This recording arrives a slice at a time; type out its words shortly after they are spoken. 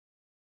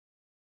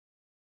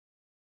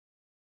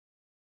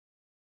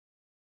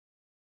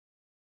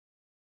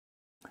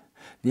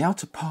The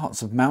outer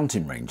parts of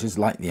mountain ranges,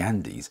 like the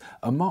Andes,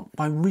 are marked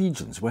by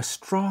regions where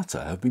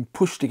strata have been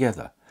pushed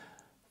together,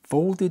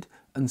 folded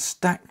and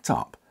stacked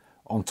up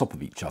on top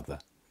of each other.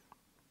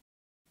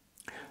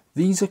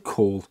 These are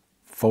called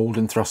fold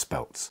and thrust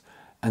belts,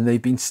 and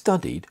they've been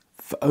studied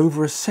for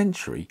over a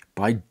century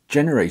by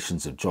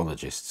generations of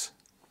geologists.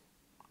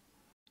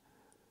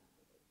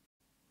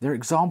 There are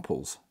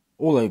examples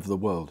all over the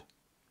world.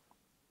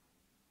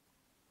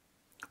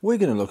 We're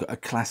going to look at a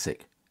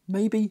classic,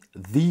 maybe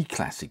the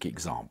classic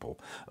example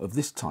of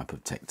this type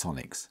of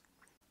tectonics.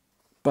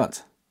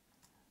 But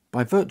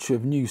by virtue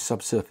of new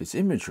subsurface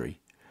imagery,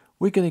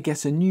 we're going to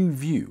get a new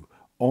view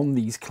on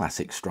these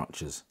classic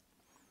structures,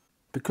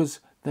 because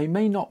they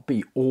may not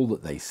be all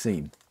that they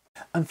seem.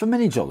 And for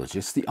many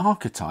geologists, the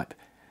archetype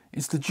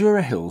is the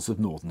Jura hills of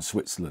northern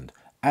Switzerland,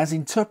 as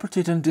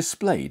interpreted and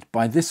displayed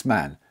by this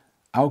man,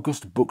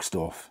 August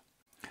Buxtorf.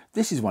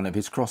 This is one of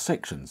his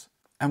cross-sections,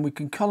 and we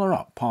can colour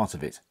up part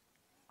of it.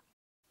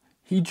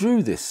 He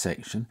drew this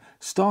section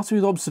starting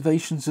with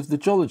observations of the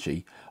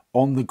geology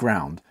on the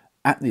ground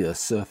at the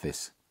Earth's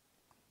surface.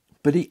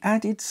 But he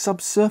added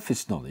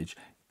subsurface knowledge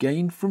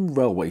gained from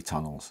railway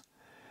tunnels,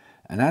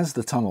 and as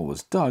the tunnel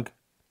was dug,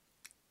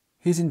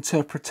 his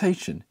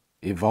interpretation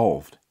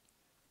evolved.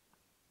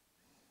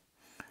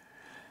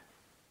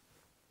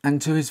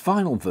 And to his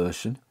final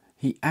version,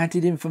 he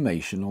added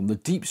information on the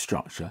deep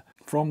structure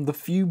from the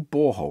few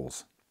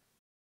boreholes.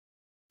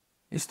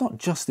 It's not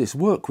just this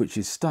work which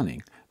is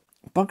stunning.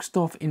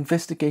 Buxtorf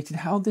investigated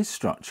how this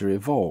structure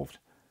evolved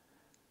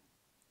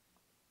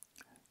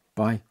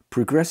by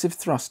progressive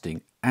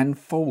thrusting and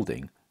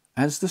folding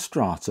as the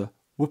strata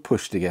were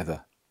pushed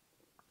together.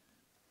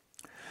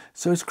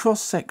 So his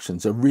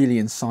cross-sections are really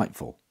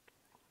insightful,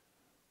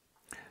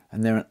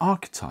 and they're an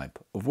archetype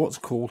of what's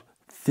called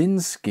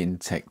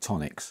thin-skinned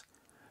tectonics,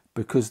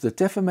 because the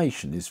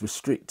deformation is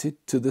restricted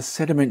to the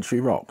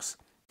sedimentary rocks.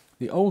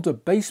 The older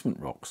basement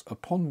rocks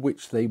upon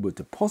which they were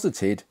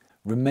deposited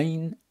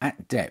remain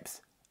at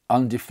depth,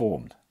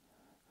 undeformed.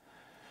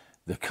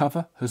 The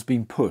cover has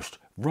been pushed,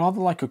 rather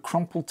like a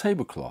crumpled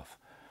tablecloth,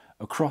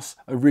 across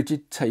a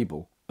rigid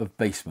table of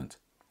basement.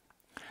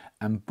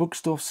 And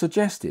Buxtorf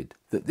suggested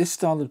that this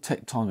style of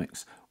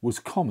tectonics was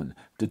common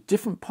to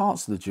different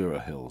parts of the Jura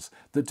hills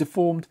that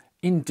deformed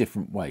in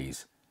different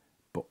ways,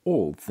 but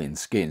all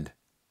thin-skinned.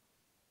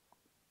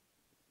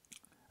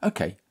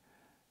 Okay,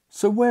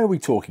 so where are we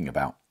talking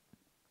about?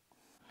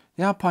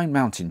 The Alpine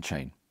mountain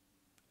chain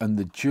and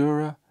the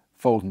Jura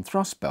fold and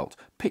thrust belt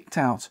picked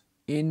out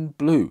in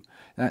blue,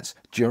 that's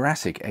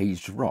Jurassic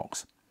aged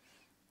rocks.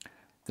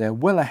 They're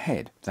well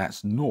ahead,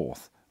 that's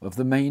north, of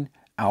the main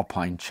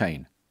Alpine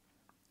chain.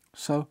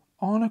 So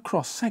on a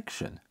cross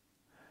section,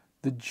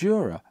 the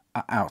Jura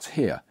are out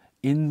here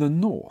in the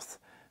north,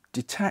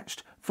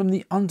 detached from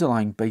the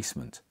underlying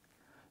basement,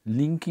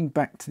 linking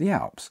back to the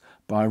Alps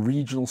by a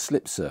regional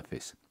slip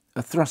surface,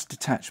 a thrust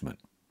detachment.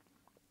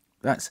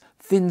 That's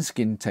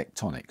thin-skinned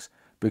tectonics,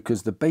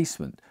 because the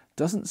basement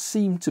doesn't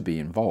seem to be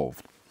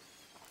involved.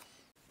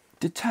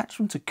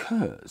 Detachment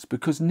occurs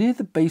because near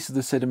the base of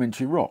the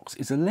sedimentary rocks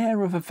is a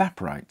layer of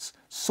evaporites,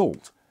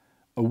 salt,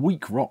 a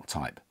weak rock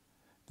type,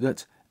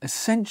 that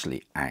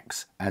essentially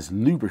acts as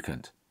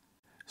lubricant.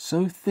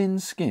 So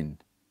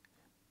thin-skinned,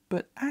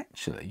 but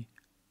actually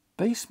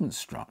basement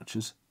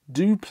structures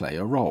do play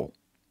a role.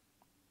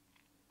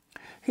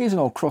 Here's an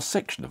old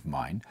cross-section of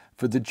mine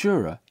for the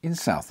Jura in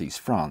southeast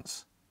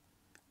France,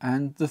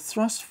 and the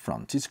thrust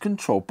front is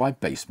controlled by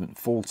basement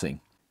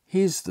faulting.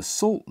 Here's the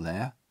salt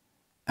layer,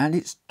 and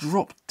it's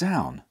dropped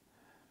down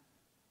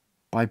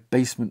by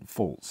basement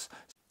faults,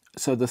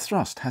 so the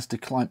thrust has to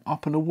climb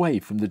up and away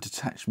from the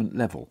detachment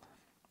level,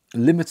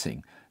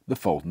 limiting the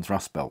fold and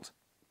thrust belt.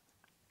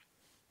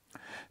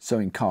 So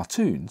in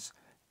cartoons,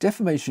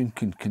 deformation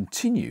can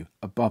continue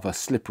above a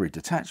slippery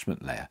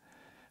detachment layer,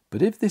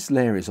 but if this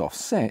layer is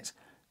offset,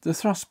 the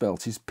thrust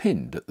belt is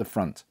pinned at the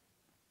front.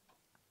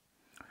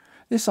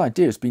 This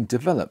idea has been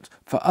developed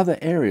for other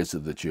areas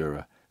of the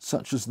Jura,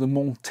 such as the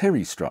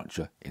Monterey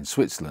structure in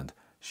Switzerland,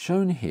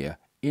 shown here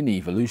in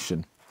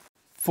evolution.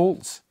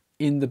 Faults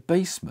in the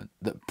basement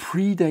that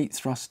predate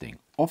thrusting,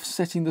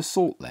 offsetting the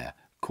salt layer,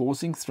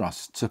 causing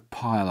thrust to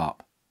pile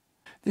up.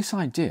 This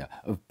idea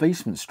of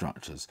basement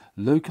structures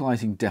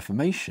localizing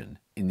deformation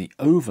in the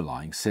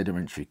overlying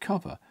sedimentary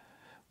cover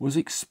was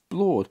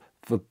explored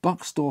for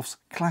Buxtorf's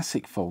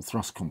classic fold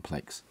thrust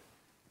complex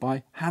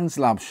by Hans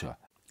Laubscher,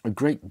 a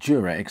great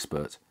Jura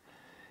expert.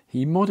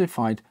 He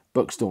modified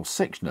Buxtorf's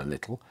section a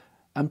little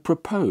and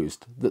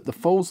proposed that the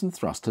folds and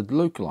thrust had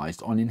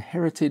localized on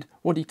inherited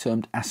what he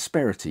termed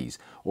asperities,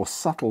 or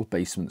subtle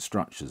basement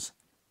structures.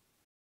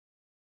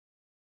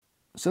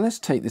 So let's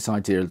take this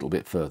idea a little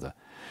bit further.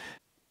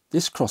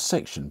 This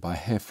cross-section by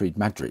Herfried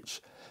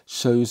Madrich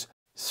shows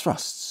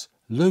thrusts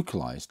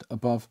localized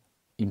above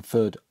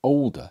inferred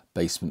older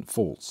basement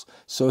faults,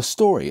 so a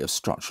story of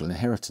structural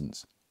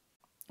inheritance.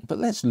 But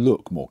let's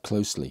look more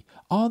closely.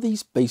 Are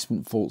these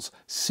basement faults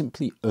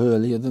simply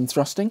earlier than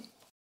thrusting?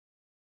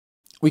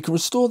 We can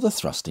restore the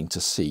thrusting to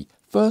see,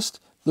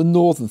 first, the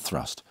northern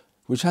thrust,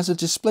 which has a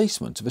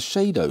displacement of a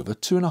shade over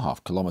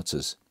 2.5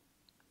 kilometres.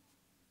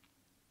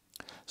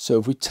 So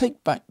if we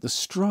take back the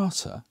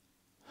strata,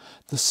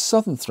 the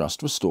southern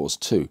thrust restores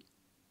too.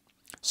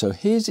 So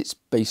here's its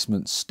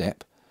basement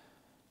step,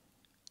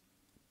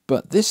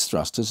 but this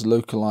thrust is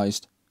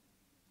localised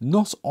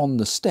not on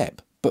the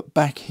step, but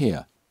back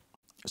here.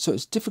 So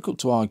it's difficult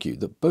to argue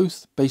that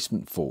both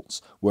basement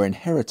faults were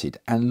inherited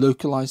and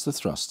localised the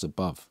thrusts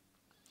above.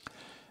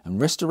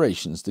 And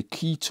restoration is the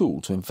key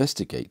tool to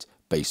investigate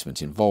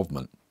basement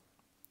involvement.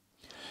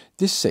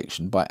 This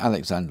section by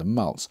Alexander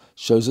Maltz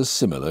shows a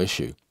similar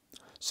issue.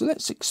 So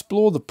let's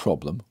explore the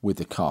problem with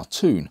a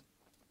cartoon.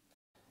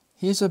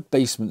 Here's a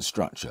basement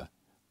structure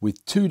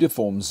with two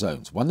deformed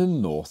zones, one in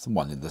the north and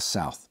one in the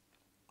south.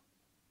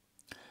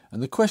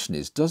 And the question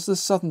is, does the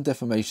southern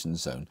deformation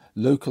zone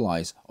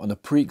localise on a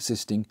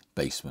pre-existing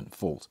basement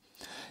fault?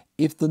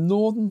 If the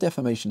northern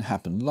deformation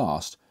happened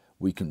last,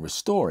 we can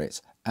restore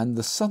it, and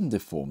the southern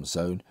deformed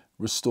zone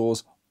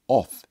restores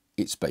off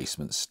its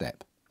basement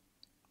step.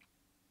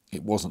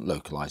 It wasn't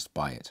localised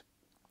by it.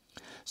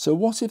 So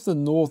what if the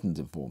northern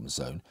deformed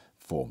zone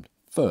formed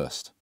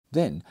first?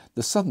 Then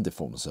the southern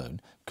deformed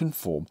zone can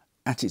form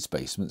at its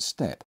basement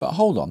step. But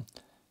hold on,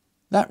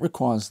 that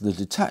requires the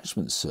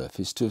detachment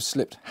surface to have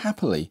slipped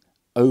happily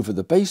over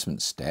the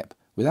basement step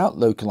without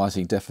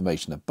localising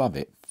deformation above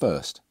it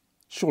first.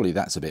 Surely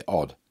that's a bit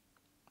odd.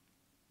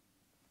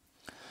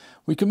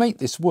 We can make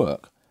this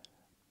work,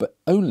 but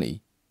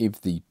only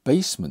if the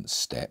basement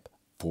step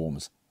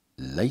forms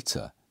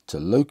later to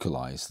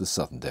localise the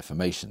southern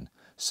deformation,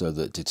 so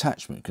that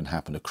detachment can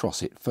happen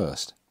across it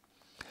first.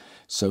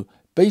 So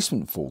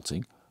basement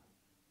faulting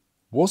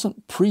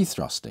wasn't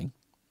pre-thrusting,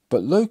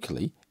 but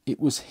locally it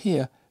was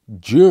here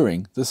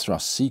during the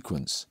thrust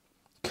sequence,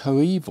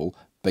 coeval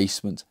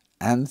basement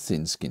and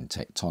thin skin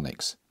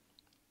tectonics.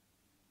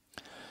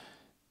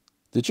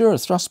 The Jura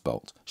thrust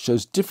belt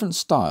shows different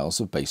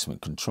styles of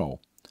basement control.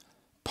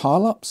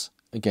 Pile-ups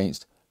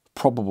against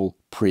probable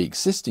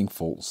pre-existing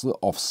faults that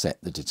offset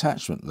the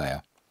detachment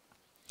layer.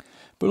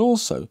 But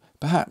also,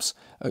 perhaps,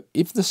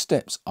 if the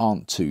steps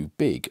aren't too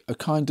big, a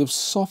kind of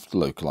soft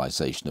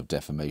localisation of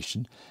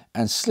deformation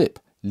and slip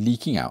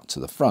leaking out to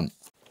the front.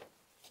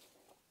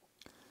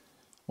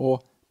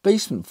 Or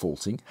basement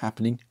faulting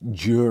happening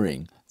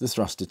during the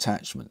thrust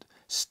detachment,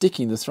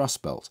 sticking the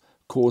thrust belt,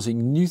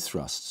 causing new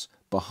thrusts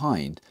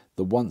behind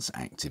the once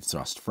active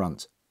thrust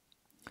front.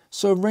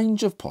 So a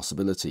range of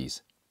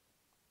possibilities.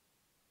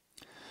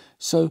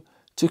 So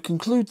to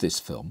conclude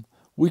this film,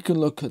 we can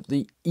look at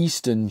the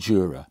eastern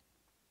Jura.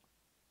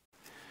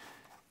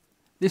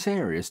 This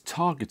area is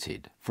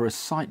targeted for a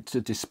site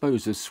to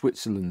dispose of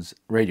Switzerland's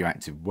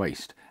radioactive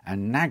waste,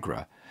 and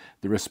NAGRA,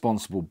 the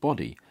responsible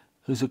body,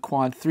 has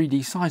acquired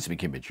 3D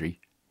seismic imagery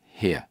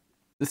here.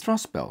 The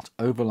thrust belt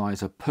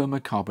overlies a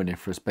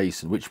permacarboniferous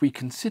basin which we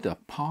consider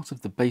part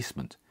of the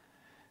basement,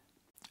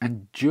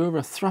 and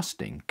Jura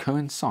thrusting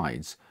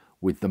coincides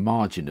with the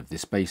margin of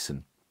this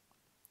basin.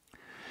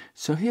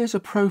 So here's a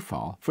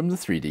profile from the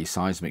 3D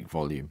seismic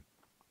volume.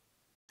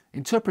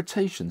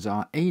 Interpretations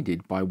are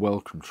aided by well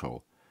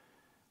control,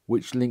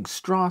 which links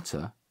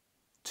strata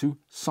to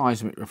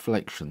seismic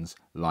reflections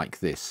like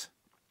this.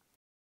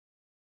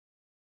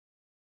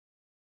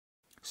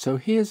 So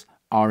here's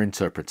our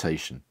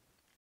interpretation.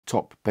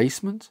 Top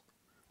basement,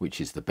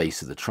 which is the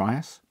base of the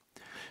Trias,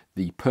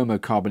 the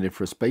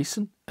permocarboniferous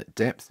basin at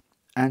depth,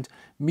 and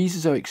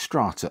Mesozoic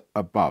strata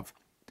above,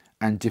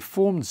 and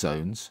deformed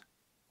zones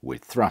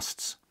with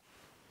thrusts.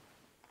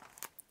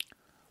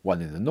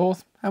 One in the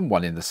north and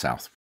one in the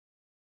south.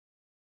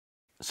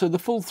 So the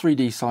full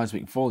 3D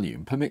seismic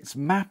volume permits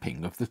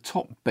mapping of the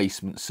top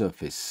basement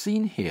surface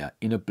seen here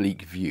in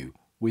oblique view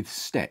with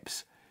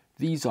steps.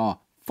 These are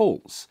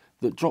faults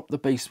that drop the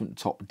basement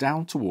top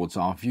down towards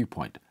our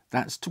viewpoint,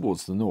 that's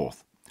towards the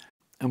north.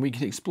 And we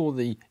can explore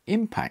the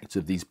impact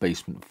of these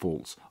basement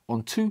faults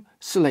on two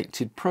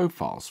selected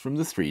profiles from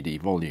the 3D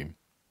volume.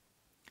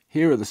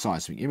 Here are the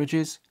seismic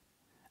images,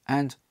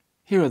 and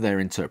here are their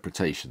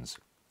interpretations.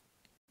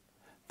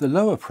 The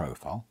lower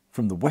profile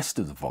from the west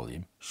of the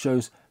volume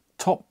shows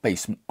top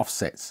basement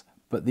offsets,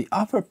 but the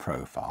upper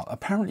profile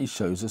apparently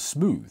shows a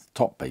smooth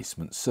top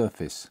basement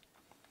surface.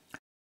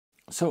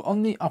 So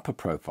on the upper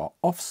profile,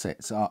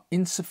 offsets are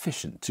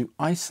insufficient to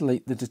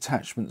isolate the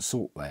detachment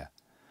salt layer,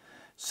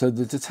 so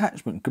the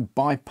detachment can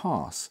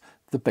bypass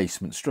the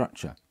basement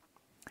structure.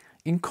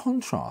 In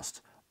contrast,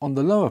 on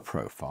the lower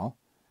profile,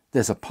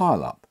 there's a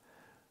pile-up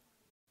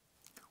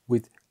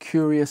with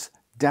curious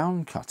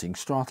down-cutting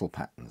stratal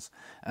patterns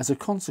as a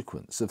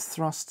consequence of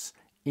thrusts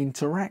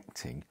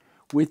interacting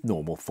with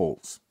normal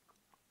faults.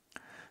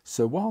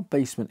 So while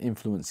basement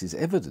influence is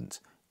evident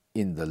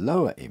in the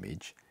lower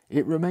image,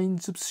 it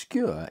remains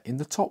obscure in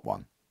the top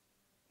one.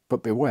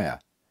 But beware,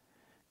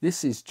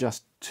 this is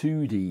just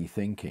 2D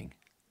thinking.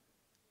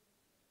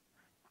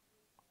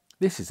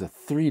 This is a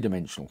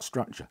three-dimensional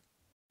structure.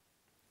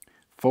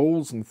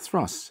 Folds and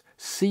thrusts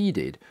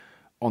seeded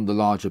on the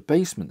larger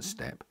basement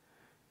step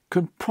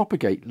can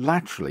propagate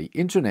laterally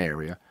into an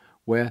area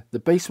where the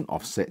basement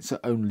offsets are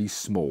only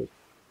small.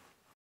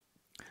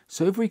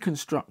 So if we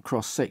construct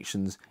cross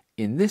sections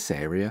in this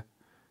area,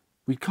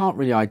 we can't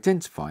really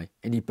identify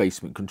any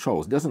basement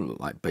controls. It doesn't look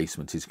like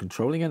basement is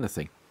controlling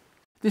anything.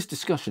 This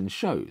discussion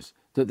shows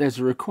that there's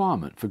a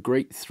requirement for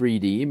great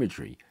 3D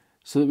imagery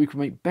so that we can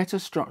make better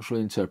structural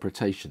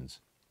interpretations.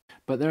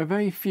 But there are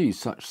very few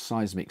such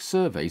seismic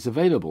surveys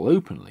available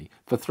openly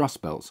for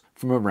thrust belts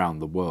from around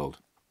the world.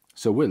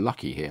 So we're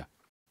lucky here.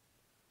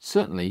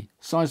 Certainly,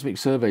 seismic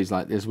surveys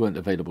like this weren't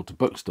available to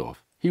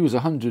Buxtorf. He was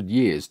 100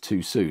 years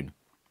too soon.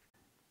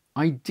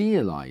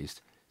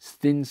 Idealised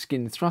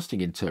thin-skin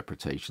thrusting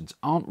interpretations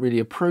aren't really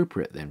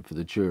appropriate then for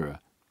the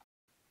Jura.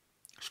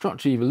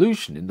 Structural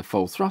evolution in the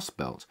fold thrust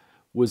belt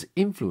was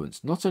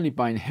influenced not only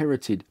by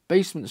inherited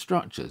basement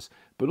structures,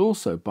 but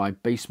also by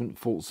basement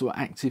faults that were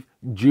active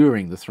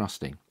during the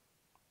thrusting.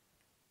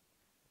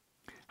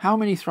 How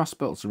many thrust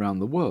belts around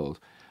the world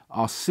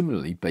are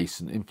similarly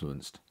basement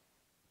influenced?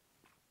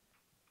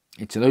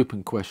 It's an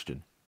open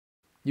question.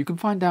 You can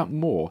find out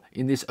more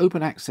in this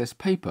open access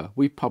paper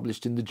we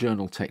published in the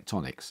journal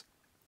Tectonics.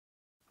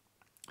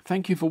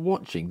 Thank you for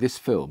watching this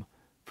film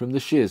from the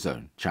Shear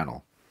Zone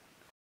channel.